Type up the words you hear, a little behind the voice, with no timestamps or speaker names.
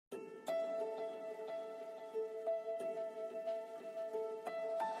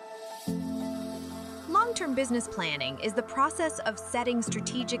Long-term business planning is the process of setting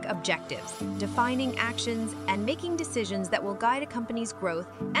strategic objectives, defining actions, and making decisions that will guide a company's growth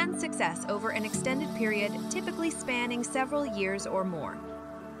and success over an extended period, typically spanning several years or more.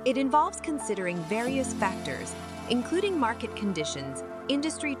 It involves considering various factors, including market conditions,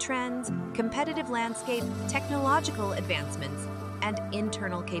 industry trends, competitive landscape, technological advancements, and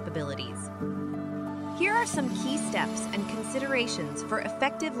internal capabilities. Here are some key steps and considerations for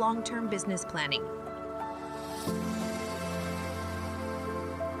effective long-term business planning.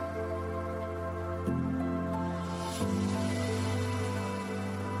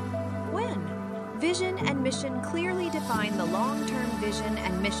 Vision and mission clearly define the long-term vision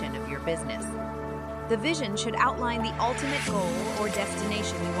and mission of your business. The vision should outline the ultimate goal or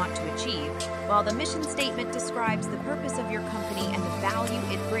destination you want to achieve, while the mission statement describes the purpose of your company and the value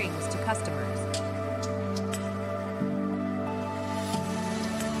it brings to customers.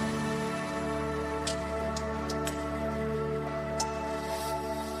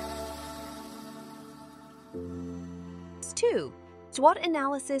 Two, SWOT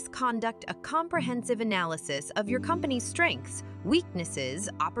analysis. Conduct a comprehensive analysis of your company's strengths, weaknesses,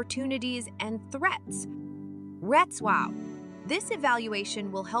 opportunities, and threats. Wow. This evaluation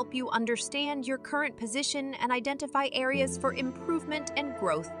will help you understand your current position and identify areas for improvement and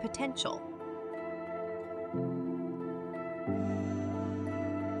growth potential.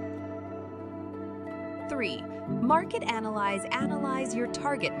 Three, market analyze. Analyze your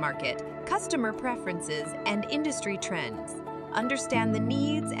target market, customer preferences, and industry trends. Understand the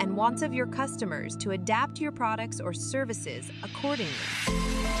needs and wants of your customers to adapt your products or services accordingly.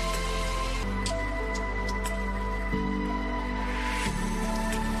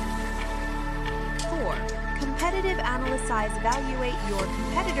 4, competitive analyze. Evaluate your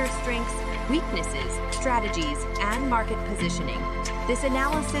competitors' strengths, weaknesses, strategies, and market positioning. This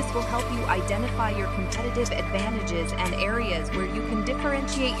analysis will help you identify your competitive advantages and areas where you can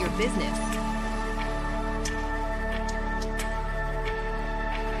differentiate your business.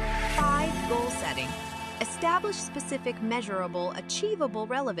 5, goal setting. Establish specific, measurable, achievable,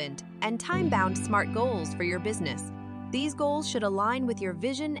 relevant, and time-bound SMART goals for your business. These goals should align with your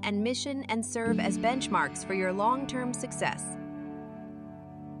vision and mission and serve as benchmarks for your long-term success.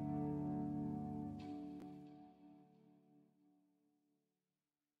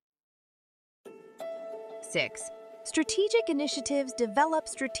 Six, strategic initiatives. Develop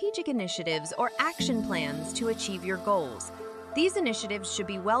strategic initiatives or action plans to achieve your goals. These initiatives should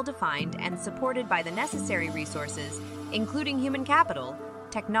be well-defined and supported by the necessary resources, including human capital,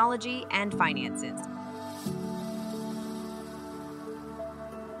 technology, and finances.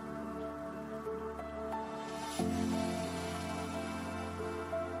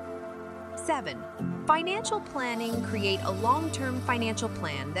 7, financial planning. Create a long-term financial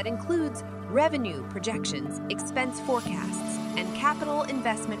plan that includes revenue projections, expense forecasts, and capital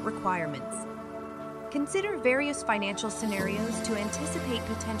investment requirements. Consider various financial scenarios to anticipate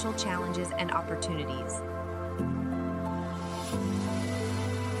potential challenges and opportunities.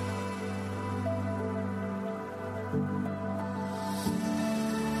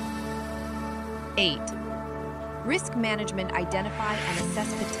 8, risk management. Identify and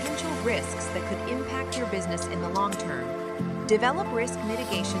assess potential risks that could impact your business in the long term. Develop risk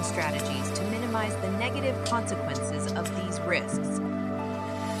mitigation strategies to minimize the negative consequences of these risks.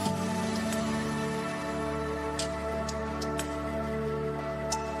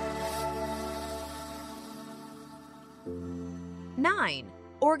 9,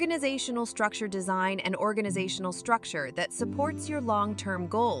 organizational structure. Design an organizational structure that supports your long-term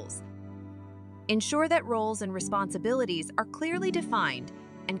goals. Ensure that roles and responsibilities are clearly defined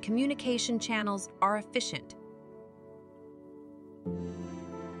and communication channels are efficient.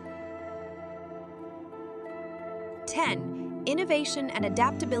 10, innovation and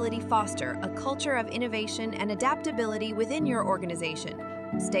adaptability. Foster a culture of innovation and adaptability within your organization.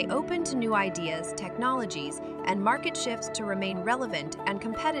 Stay open to new ideas, technologies, and market shifts to remain relevant and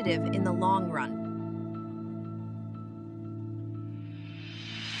competitive in the long run.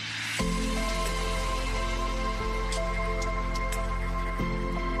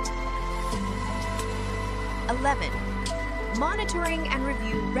 11, monitoring and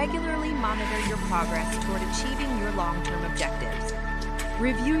review. Regularly monitor your progress toward achieving your long-term objectives.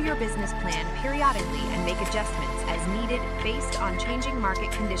 Review your business plan periodically and make adjustments as needed based on changing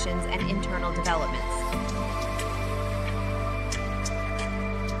market conditions and internal developments.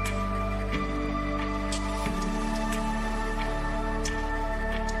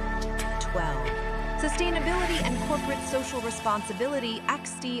 12, sustainability and corporate social responsibility.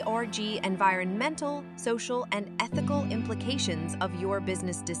 XDRG, environmental, social, and ethical implications of your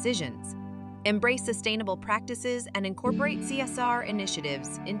business decisions. Embrace sustainable practices and incorporate CSR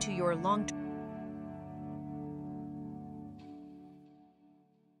initiatives into your long-term.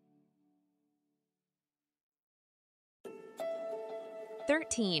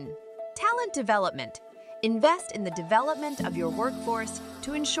 13. Talent development. Invest in the development of your workforce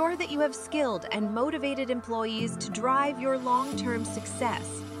to ensure that you have skilled and motivated employees to drive your long-term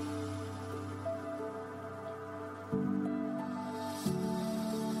success.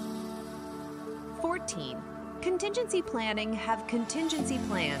 14. Contingency planning. Have contingency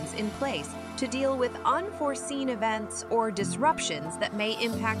plans in place to deal with unforeseen events or disruptions that may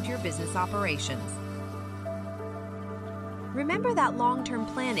impact your business operations. Remember that long-term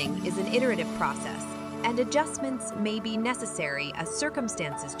planning is an iterative process, and adjustments may be necessary as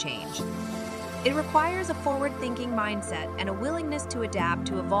circumstances change. It requires a forward-thinking mindset and a willingness to adapt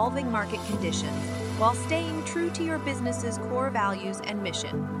to evolving market conditions while staying true to your business's core values and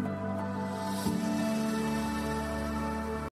mission.